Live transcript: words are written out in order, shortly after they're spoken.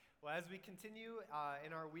Well, as we continue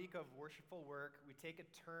in our week of worshipful work, we take a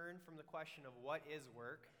turn from the question of what is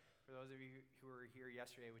work. For those of you who were here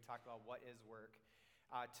yesterday, we talked about what is work,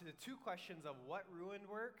 to the two questions of what ruined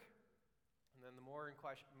work, and then the more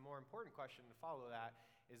important question to follow that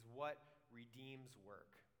is what redeems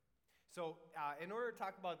work. So in order to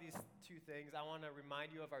talk about these two things, I want to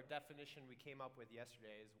remind you of our definition we came up with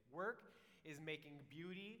yesterday. Is work is making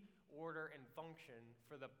beauty, order, and function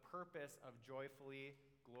for the purpose of joyfully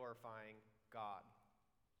glorifying God.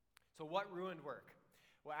 So what ruined work?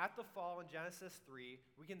 Well, at the fall in Genesis 3,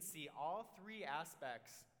 we can see all three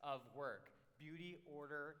aspects of work, beauty,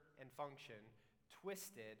 order, and function,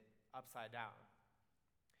 twisted upside down.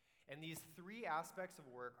 And these three aspects of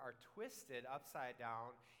work are twisted upside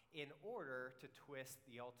down in order to twist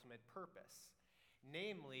the ultimate purpose.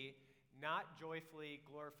 Namely, not joyfully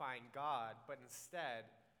glorifying God, but instead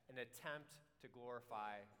an attempt to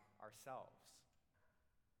glorify ourselves.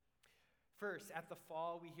 First, at the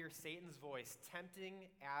fall, we hear Satan's voice tempting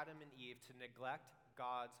Adam and Eve to neglect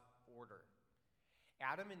God's order.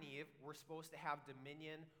 Adam and Eve were supposed to have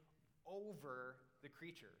dominion over the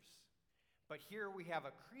creatures. But here we have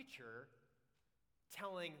a creature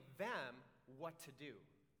telling them what to do.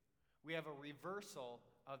 We have a reversal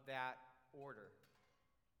of that order.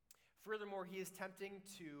 Furthermore, he is tempting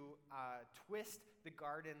to twist the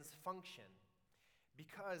garden's function,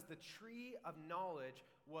 because the tree of knowledge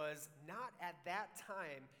was not at that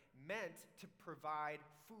time meant to provide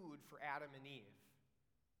food for Adam and Eve.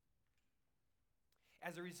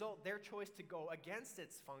 As a result, their choice to go against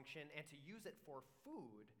its function and to use it for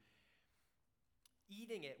food,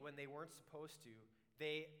 eating it when they weren't supposed to,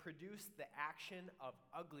 they produced the action of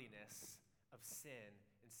ugliness, of sin,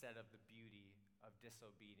 instead of the beauty of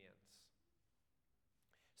disobedience.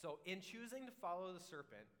 So in choosing to follow the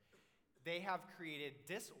serpent, they have created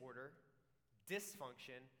disorder,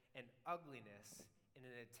 dysfunction, and ugliness in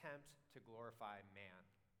an attempt to glorify man,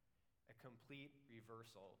 a complete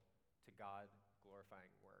reversal to God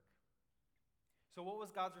glorifying work. So what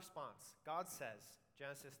was God's response? God says,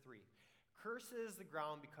 Genesis 3, "Cursed is the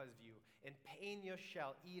ground because of you. In pain you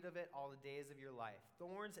shall eat of it all the days of your life.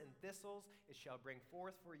 Thorns and thistles it shall bring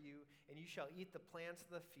forth for you, and you shall eat the plants of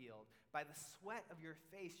the field. By the sweat of your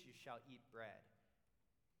face you shall eat bread."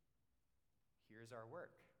 Here's our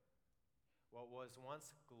work. What was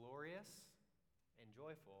once glorious and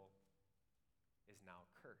joyful is now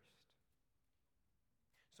cursed.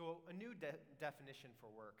 So a new definition for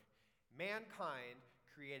work. Mankind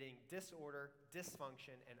creating disorder,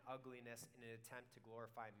 dysfunction, and ugliness in an attempt to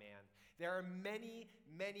glorify man. There are many,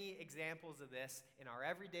 many examples of this in our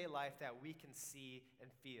everyday life that we can see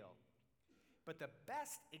and feel. But the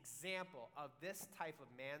best example of this type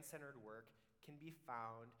of man-centered work can be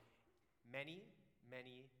found many,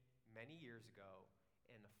 many, many years ago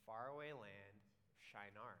in the faraway land of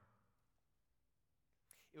Shinar.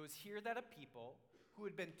 It was here that a people who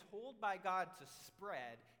had been told by God to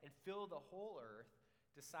spread and fill the whole earth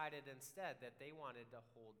decided instead that they wanted to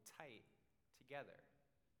hold tight together.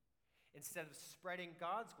 Instead of spreading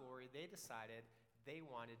God's glory, they decided they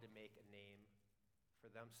wanted to make a name for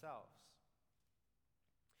themselves.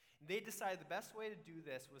 They decided the best way to do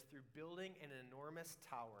this was through building an enormous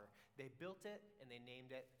tower. They built it and they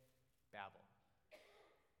named it Babel.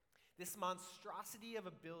 This monstrosity of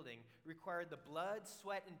a building required the blood,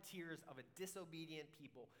 sweat, and tears of a disobedient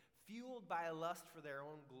people, fueled by a lust for their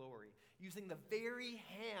own glory, using the very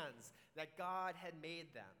hands that God had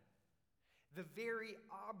made them, the very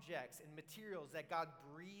objects and materials that God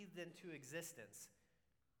breathed into existence.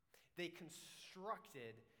 They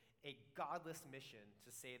constructed a godless mission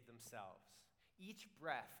to save themselves. Each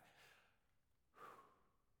breath,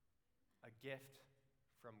 a gift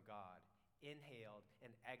from God, inhaled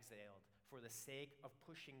and exhaled for the sake of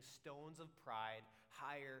pushing stones of pride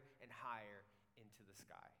higher and higher into the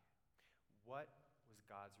sky. What was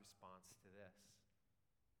God's response to this?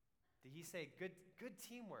 Did he say, good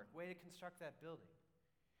teamwork, way to construct that building?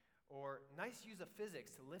 Or nice use of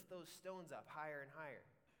physics to lift those stones up higher and higher?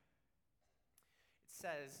 It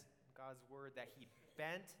says in God's word that he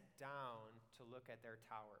bent down to look at their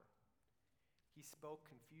tower. He spoke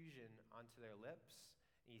confusion onto their lips,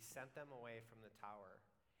 and he sent them away from the tower,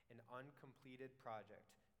 an uncompleted project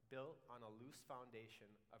built on a loose foundation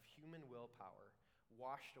of human willpower,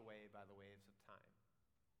 washed away by the waves of time.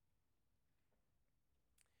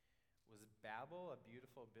 Was Babel a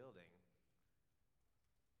beautiful building?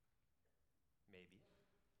 Maybe.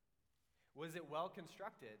 Was it well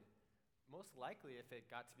constructed? Most likely, if it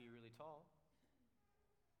got to be really tall.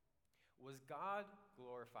 Was God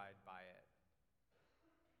glorified by it?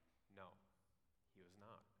 No, he was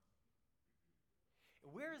not.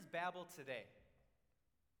 Where is Babel today?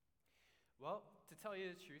 Well, to tell you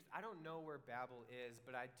the truth, I don't know where Babel is,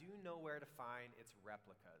 but I do know where to find its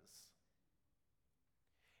replicas.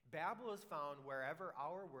 Babel is found wherever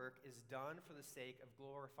our work is done for the sake of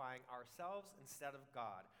glorifying ourselves instead of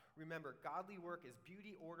God. Remember, godly work is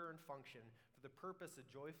beauty, order, and function for the purpose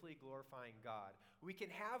of joyfully glorifying God. We can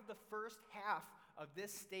have the first half of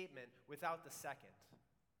this statement without the second.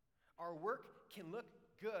 Our work can look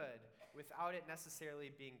good without it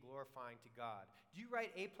necessarily being glorifying to God. Do you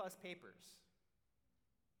write A-plus papers?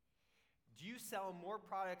 Do you sell more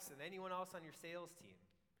products than anyone else on your sales team?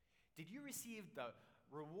 Did you receive the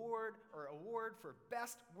reward or award for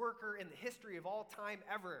best worker in the history of all time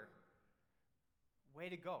ever? Way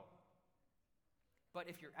to go.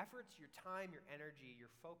 But if your efforts, your time, your energy,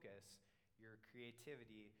 your focus, your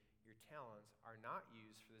creativity, your talents are not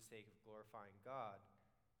used for the sake of glorifying God,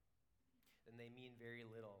 then they mean very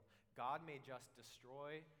little. God may just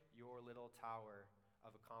destroy your little tower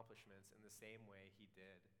of accomplishments in the same way he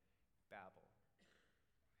did Babel.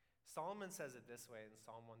 Solomon says it this way in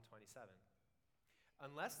Psalm 127.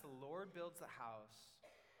 Unless the Lord builds the house,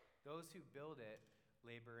 those who build it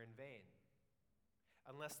labor in vain.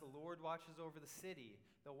 Unless the Lord watches over the city,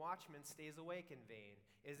 the watchman stays awake in vain.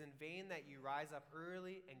 It is in vain that you rise up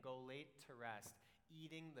early and go late to rest,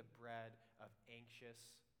 eating the bread of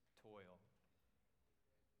anxious toil.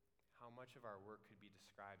 How much of our work could be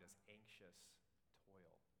described as anxious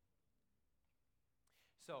toil?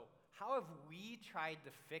 So, how have we tried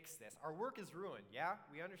to fix this? Our work is ruined, yeah?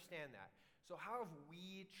 We understand that. So how have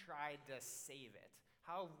we tried to save it?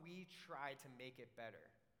 How have we tried to make it better?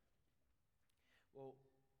 Well,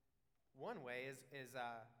 one way is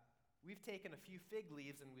we've taken a few fig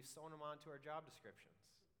leaves and we've sewn them onto our job descriptions.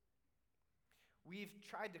 We've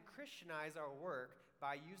tried to Christianize our work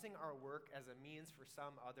by using our work as a means for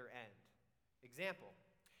some other end. Example,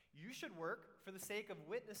 you should work for the sake of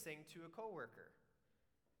witnessing to a coworker.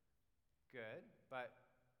 Good, but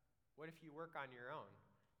what if you work on your own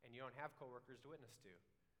and you don't have coworkers to witness to?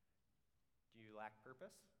 Do you lack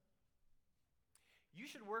purpose? You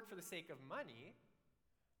should work for the sake of money,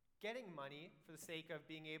 getting money for the sake of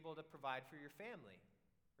being able to provide for your family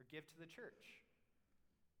or give to the church.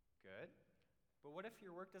 Good. But what if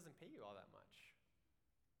your work doesn't pay you all that much?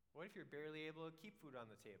 What if you're barely able to keep food on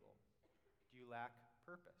the table? Do you lack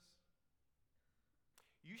purpose?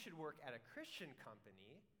 You should work at a Christian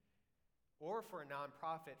company or for a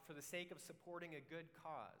nonprofit for the sake of supporting a good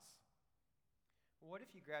cause. Well, what if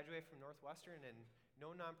you graduate from Northwestern and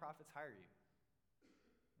no nonprofits hire you?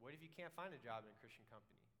 What if you can't find a job in a Christian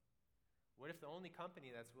company? What if the only company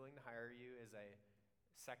that's willing to hire you is a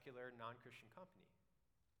secular, non-Christian company?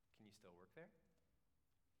 Can you still work there?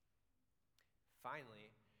 Finally,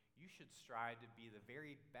 you should strive to be the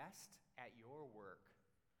very best at your work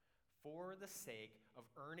for the sake of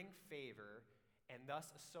earning favor and thus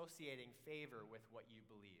associating favor with what you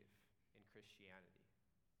believe in Christianity.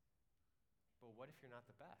 But what if you're not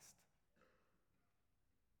the best?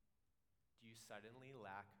 Do you suddenly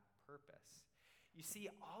lack purpose? You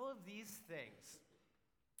see, all of these things,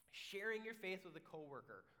 sharing your faith with a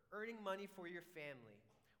coworker, earning money for your family,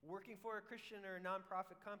 working for a Christian or a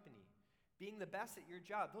nonprofit company, being the best at your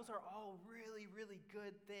job, those are all really, really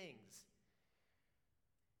good things.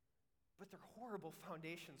 But they're horrible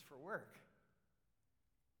foundations for work.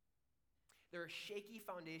 They're a shaky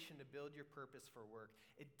foundation to build your purpose for work.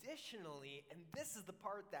 Additionally, and this is the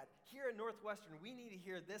part that here at Northwestern we need to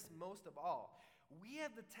hear this most of all, we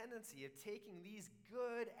have the tendency of taking these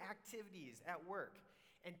good activities at work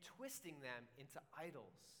and twisting them into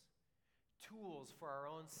idols, tools for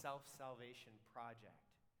our own self-salvation project.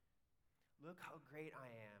 Look how great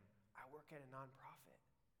I am. I work at a nonprofit.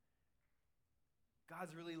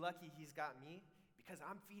 God's really lucky he's got me because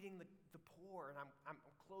I'm feeding the poor and I'm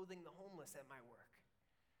clothing the homeless at my work.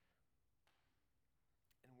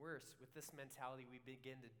 And worse, with this mentality, we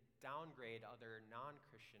begin to downgrade other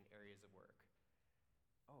non-Christian areas of work.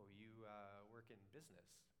 Oh, you work in business.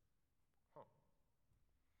 Huh.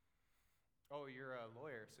 Oh, you're a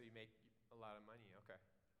lawyer, so you make a lot of money. Okay.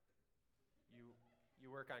 You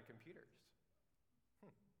work on computers.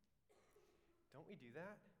 Don't we do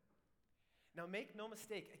that? Now, make no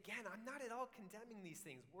mistake, again, I'm not at all condemning these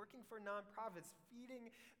things. Working for nonprofits,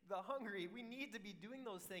 feeding the hungry, we need to be doing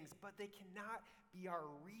those things, but they cannot be our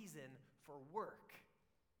reason for work.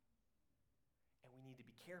 And we need to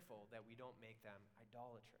be careful that we don't make them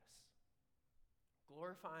idolatrous.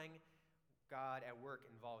 Glorifying God at work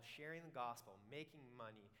involves sharing the gospel, making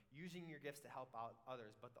money, using your gifts to help out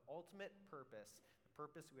others, but the ultimate purpose, the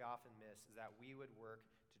purpose we often miss, is that we would work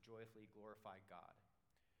to joyfully glorify God.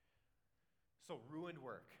 So, ruined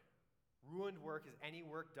work. Ruined work is any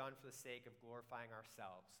work done for the sake of glorifying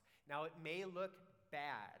ourselves. Now, it may look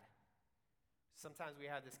bad. Sometimes we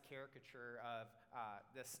have this caricature of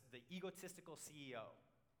the egotistical CEO,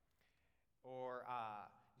 or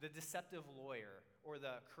the deceptive lawyer, or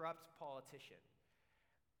the corrupt politician.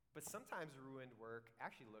 But sometimes ruined work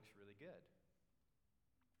actually looks really good.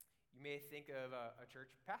 You may think of a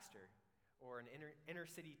church pastor, or an inner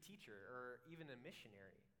city teacher, or even a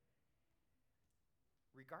missionary.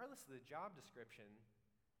 Regardless of the job description,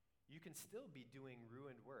 you can still be doing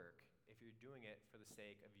ruined work if you're doing it for the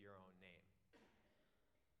sake of your own name.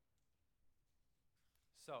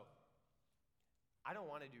 So, I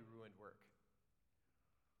don't want to do ruined work.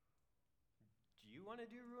 Do you want to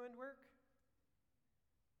do ruined work?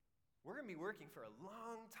 We're going to be working for a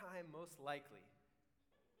long time, most likely.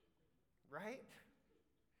 Right?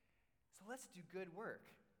 So let's do good work.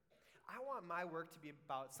 I want my work to be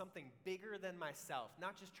about something bigger than myself,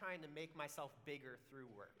 not just trying to make myself bigger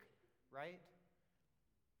through work, right?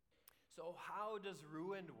 So how does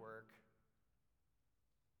ruined work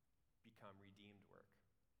become redeemed work?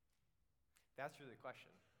 That's really the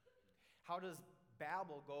question. How does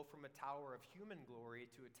Babel go from a tower of human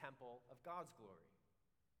glory to a temple of God's glory?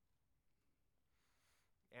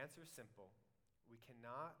 Answer simple. We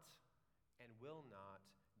cannot and will not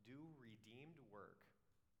do redeemed work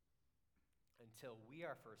until we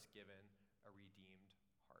are first given a redeemed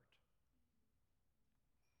heart.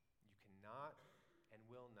 You cannot and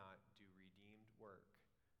will not do redeemed work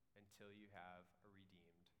until you have a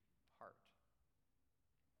redeemed heart.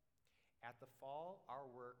 At the fall, our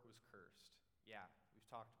work was cursed. Yeah, we've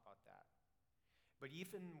talked about that. But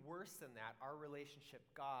even worse than that, our relationship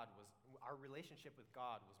with God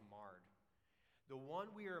was marred. The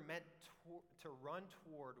one we are meant to run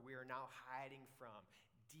toward, we are now hiding from,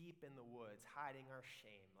 deep in the woods, hiding our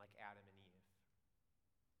shame like Adam and Eve.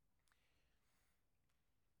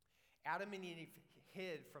 Adam and Eve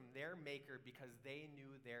hid from their maker because they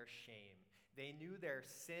knew their shame. They knew their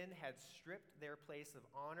sin had stripped their place of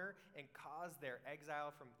honor and caused their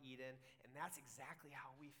exile from Eden, and that's exactly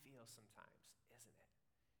how we feel sometimes, isn't it?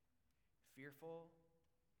 Fearful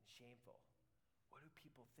and shameful. What do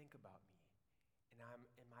people think about me? And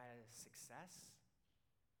am I a success?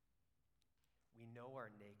 We know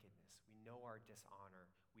our nakedness. We know our dishonor.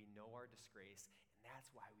 We know our disgrace. And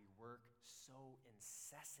that's why we work so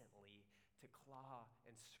incessantly to claw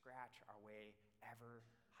and scratch our way ever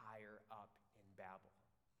higher up in Babel.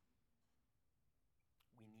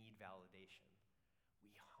 We need validation. We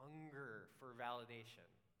hunger for validation.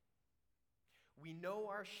 We know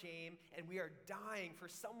our shame, and we are dying for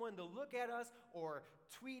someone to look at us or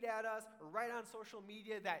tweet at us or write on social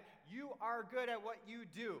media that you are good at what you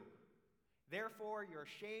do. Therefore, your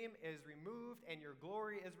shame is removed and your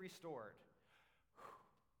glory is restored.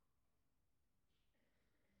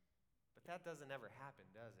 But that doesn't ever happen,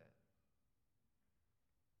 does it?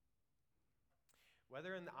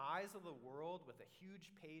 Whether in the eyes of the world with a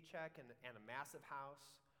huge paycheck and a massive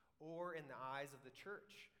house, or in the eyes of the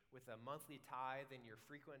church with a monthly tithe and your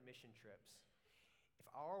frequent mission trips, if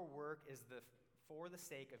our work is for the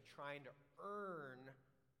sake of trying to earn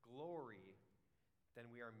glory, then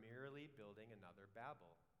we are merely building another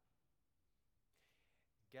Babel.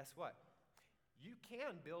 Guess what? You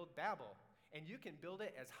can build Babel, and you can build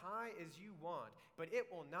it as high as you want, but it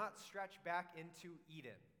will not stretch back into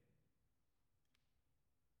Eden.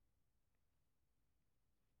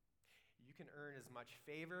 You can earn as much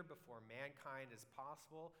favor before mankind as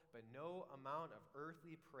possible, but no amount of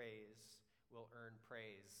earthly praise will earn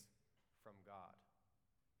praise from God.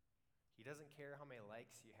 He doesn't care how many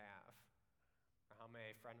likes you have, how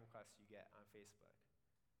many friend requests you get on Facebook.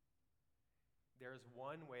 There's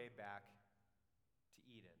one way back to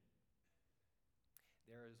Eden.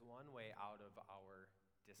 There is one way out of our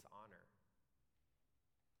dishonor.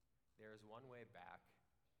 There is one way back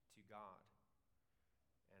to God.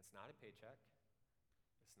 And it's not a paycheck.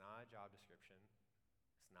 It's not a job description.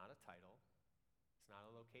 It's not a title. It's not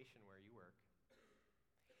a location where you work.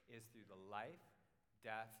 It is through the life,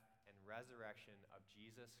 death, and resurrection of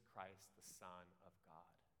Jesus Christ, the Son of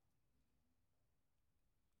God.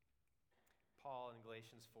 Paul in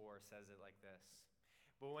Galatians 4 says it like this: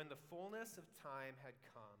 "But when the fullness of time had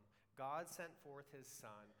come, God sent forth his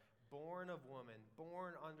Son, born of woman,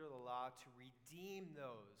 born under the law, to redeem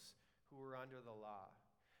those who were under the law,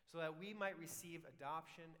 so that we might receive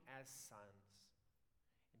adoption as sons.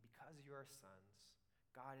 And because you are sons,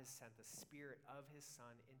 God has sent the Spirit of his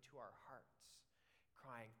Son into our hearts,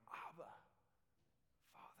 crying, 'Abba,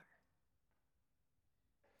 Father.'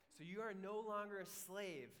 So you are no longer a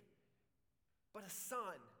slave, but a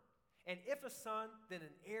son. And if a son, then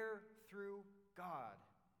an heir through God.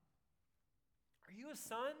 Are you a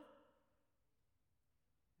son?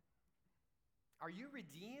 Are you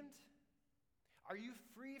redeemed? Are you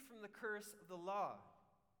free from the curse of the law?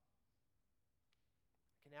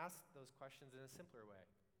 I can ask those questions in a simpler way.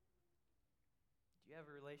 Do you have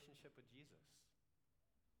a relationship with Jesus?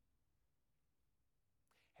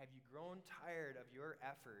 Have you grown tired of your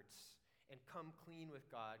efforts and come clean with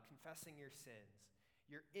God, confessing your sins,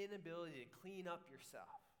 your inability to clean up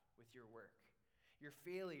yourself with your work, your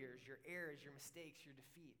failures, your errors, your mistakes, your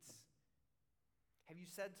defeats? Have you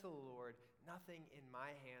said to the Lord, nothing in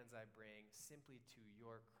my hands I bring, simply to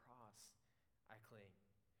your cross I cling?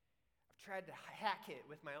 I've tried to hack it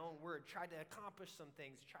with my own word, tried to accomplish some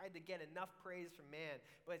things, tried to get enough praise from man,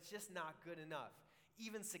 but it's just not good enough.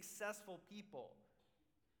 Even successful people,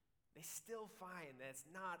 they still find that it's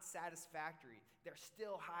not satisfactory. They're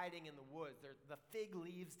still hiding in the woods. The fig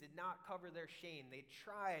leaves did not cover their shame. They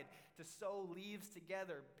tried to sew leaves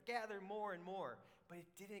together, gather more and more, but it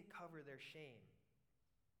didn't cover their shame.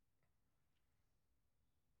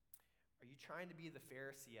 Are you trying to be the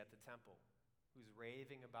Pharisee at the temple who's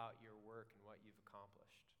raving about your work and what you've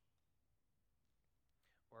accomplished?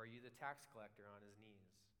 Or are you the tax collector on his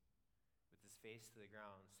knees with his face to the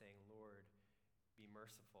ground saying, Lord, be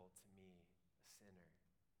merciful to me, a sinner.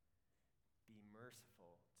 Be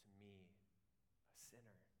merciful to me, a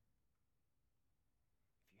sinner.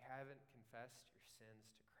 If you haven't confessed your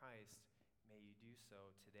sins to Christ, may you do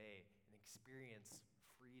so today and experience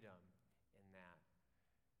freedom in that.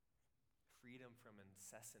 Freedom from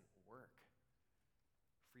incessant work.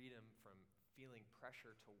 Freedom from feeling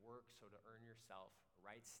pressure to work so to earn yourself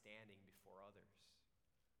right standing before others.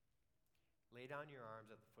 Lay down your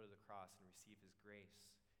arms at the foot of the cross and receive his grace.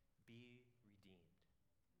 Be redeemed.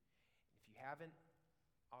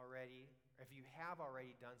 If you have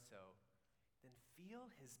already done so, then feel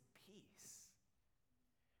his peace.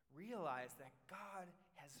 Realize that God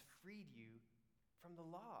has freed you from the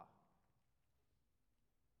law.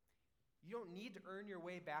 You don't need to earn your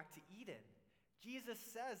way back to Eden. Jesus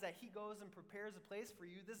says that he goes and prepares a place for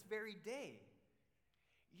you this very day.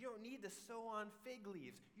 You don't need to sew on fig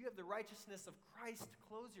leaves. You have the righteousness of Christ to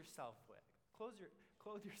clothe yourself with.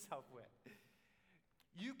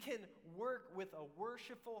 You can work with a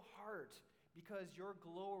worshipful heart because your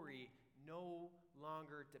glory no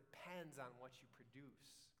longer depends on what you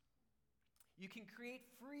produce. You can create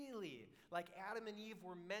freely like Adam and Eve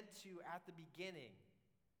were meant to at the beginning.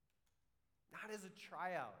 Not as a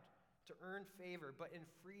tryout to earn favor, but in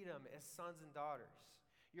freedom as sons and daughters.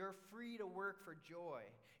 You're free to work for joy.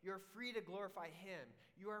 You're free to glorify him.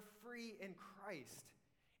 You are free in Christ.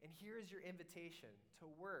 And here is your invitation to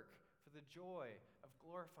work for the joy of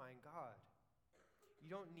glorifying God. You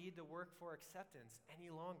don't need to work for acceptance any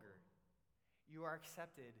longer. You are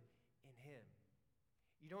accepted in him.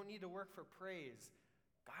 You don't need to work for praise.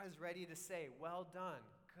 God is ready to say, well done,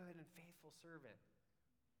 good and faithful servant.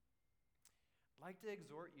 I'd like to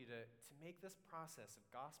exhort you to make this process of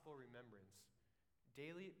gospel remembrance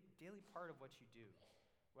daily part of what you do.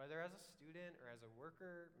 Whether as a student or as a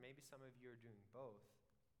worker, maybe some of you are doing both.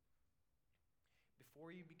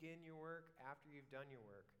 Before you begin your work, after you've done your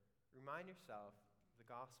work, remind yourself of the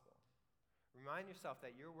gospel. Remind yourself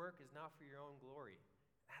that your work is not for your own glory.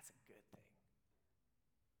 That's a good thing.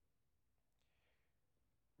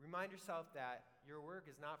 Remind yourself that your work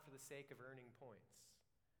is not for the sake of earning points.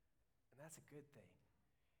 And that's a good thing,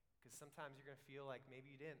 because sometimes you're going to feel like maybe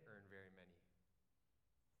you didn't earn very many.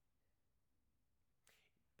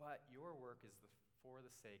 But your work is for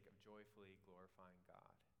the sake of joyfully glorifying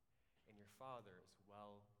God, and your Father is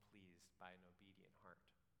well pleased by an obedient heart.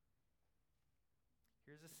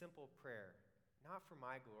 Here's a simple prayer, not for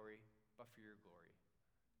my glory, but for your glory.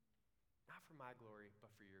 Not for my glory,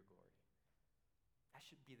 but for your glory. That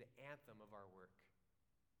should be the anthem of our work.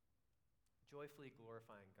 Joyfully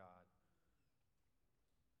glorifying God.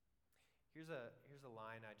 Here's a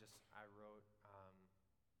line I wrote,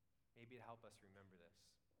 maybe to help us remember this.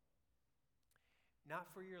 Not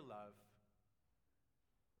for your love,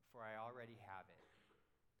 for I already have it.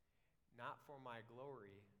 Not for my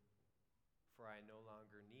glory, for I no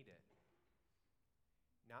longer need it.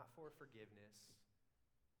 Not for forgiveness,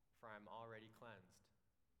 for I am already cleansed.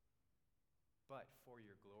 But for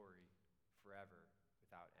your glory, forever,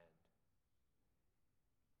 without end.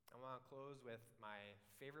 I want to close with my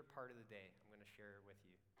favorite part of the day I'm going to share with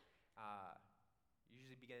you.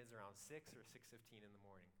 Usually begins around 6 or 6:15 in the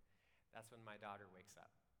morning. That's when my daughter wakes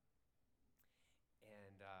up.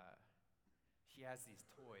 And she has these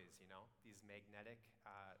toys, these magnetic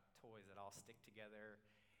toys that all stick together.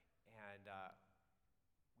 And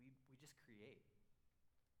we just create.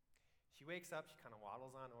 She wakes up, she kind of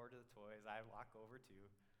waddles on over to the toys. I walk over too.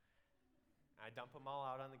 I dump them all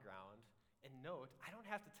out on the ground. And note, I don't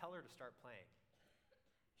have to tell her to start playing.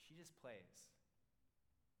 She just plays.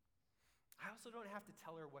 I also don't have to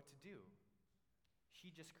tell her what to do.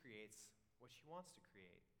 She just creates what she wants to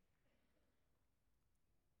create.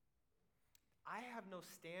 I have no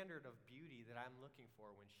standard of beauty that I'm looking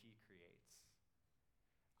for when she creates.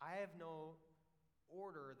 I have no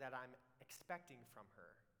order that I'm expecting from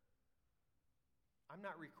her. I'm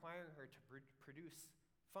not requiring her to produce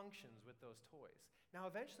functions with those toys. Now,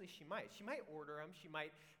 eventually she might. She might order them. She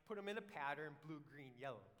might put them in a pattern, blue, green,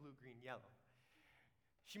 yellow, blue, green, yellow.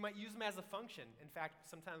 She might use them as a function. In fact,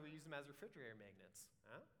 sometimes we use them as refrigerator magnets.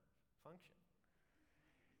 Function.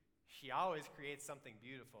 She always creates something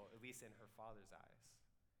beautiful, at least in her Father's eyes.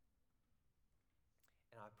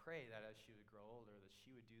 And I pray that as she would grow older, that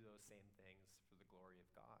she would do those same things for the glory of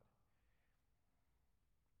God.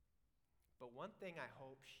 But one thing I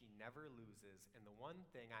hope she never loses, and the one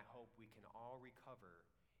thing I hope we can all recover,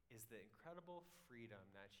 is the incredible freedom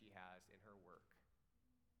that she has in her work.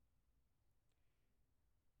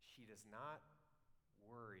 She does not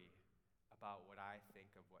worry about what I think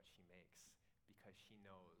of what she makes because she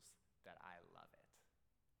knows that I love it,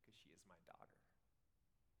 because she is my daughter.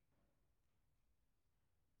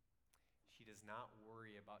 She does not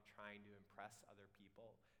worry about trying to impress other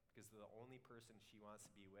people because the only person she wants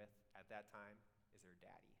to be with at that time is her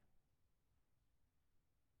daddy.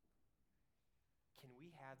 Can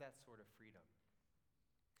we have that sort of freedom?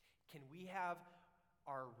 Can we have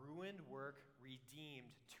our ruined work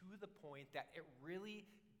redeemed to the point that it really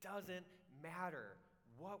doesn't matter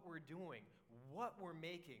what we're doing, what we're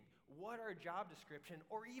making, what our job description,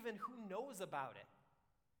 or even who knows about it?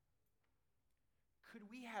 Could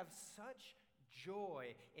we have such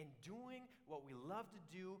joy in doing what we love to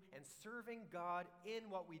do and serving God in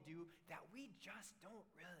what we do that we just don't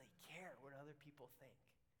really care what other people think?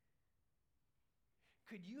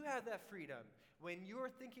 Could you have that freedom when you're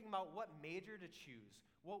thinking about what major to choose,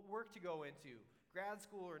 what work to go into, grad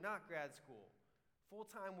school or not grad school,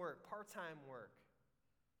 full-time work, part-time work?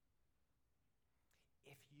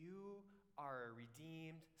 If you are a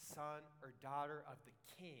redeemed son or daughter of the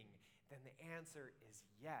King, then the answer is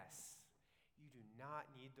yes. You do not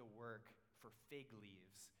need to work for fig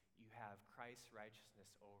leaves. You have Christ's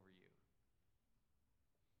righteousness over you.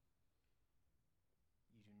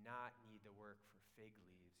 You do not need to work for fig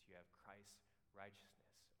leaves. You have Christ's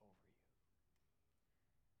righteousness over you.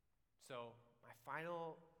 So, my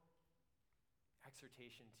final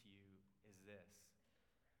exhortation to you is this.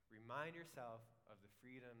 Remind yourself of the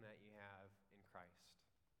freedom that you have in Christ.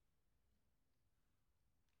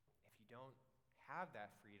 If you don't have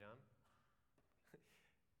that freedom,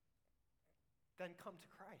 then come to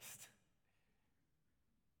Christ.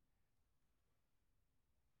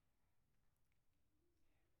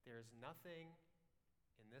 There's nothing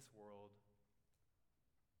in this world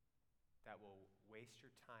that will waste your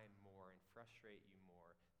time more and frustrate you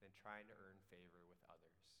more than trying to earn favor with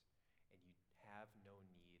others. And you have no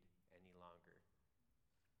need any longer.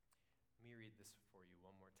 Let me read this for you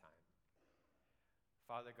one more time.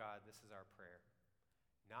 Father God, this is our prayer.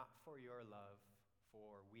 Not for your love,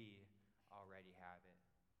 for we already have it.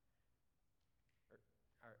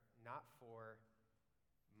 Or not for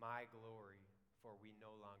my glory, for we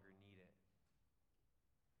no longer need it.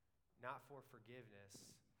 Not for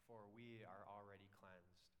forgiveness, for we are already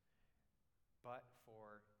cleansed. But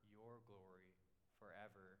for your glory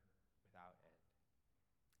forever without end.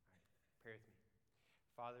 All right, pray with me.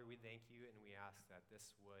 Father, we thank you and we ask that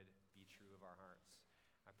this would be true of our hearts.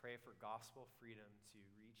 I pray for gospel freedom to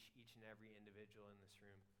reach each and every individual in this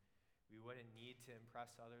room. We wouldn't need to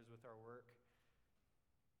impress others with our work,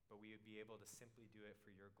 but we would be able to simply do it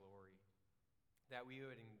for your glory. That we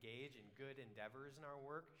would engage in good endeavors in our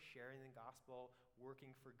work, sharing the gospel,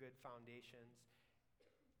 working for good foundations,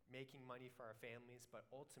 making money for our families, but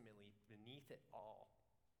ultimately, beneath it all,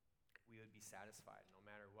 we would be satisfied no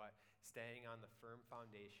matter what, standing on the firm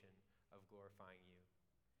foundation of glorifying you.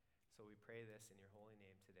 So we pray this in your holy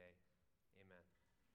name today. Amen.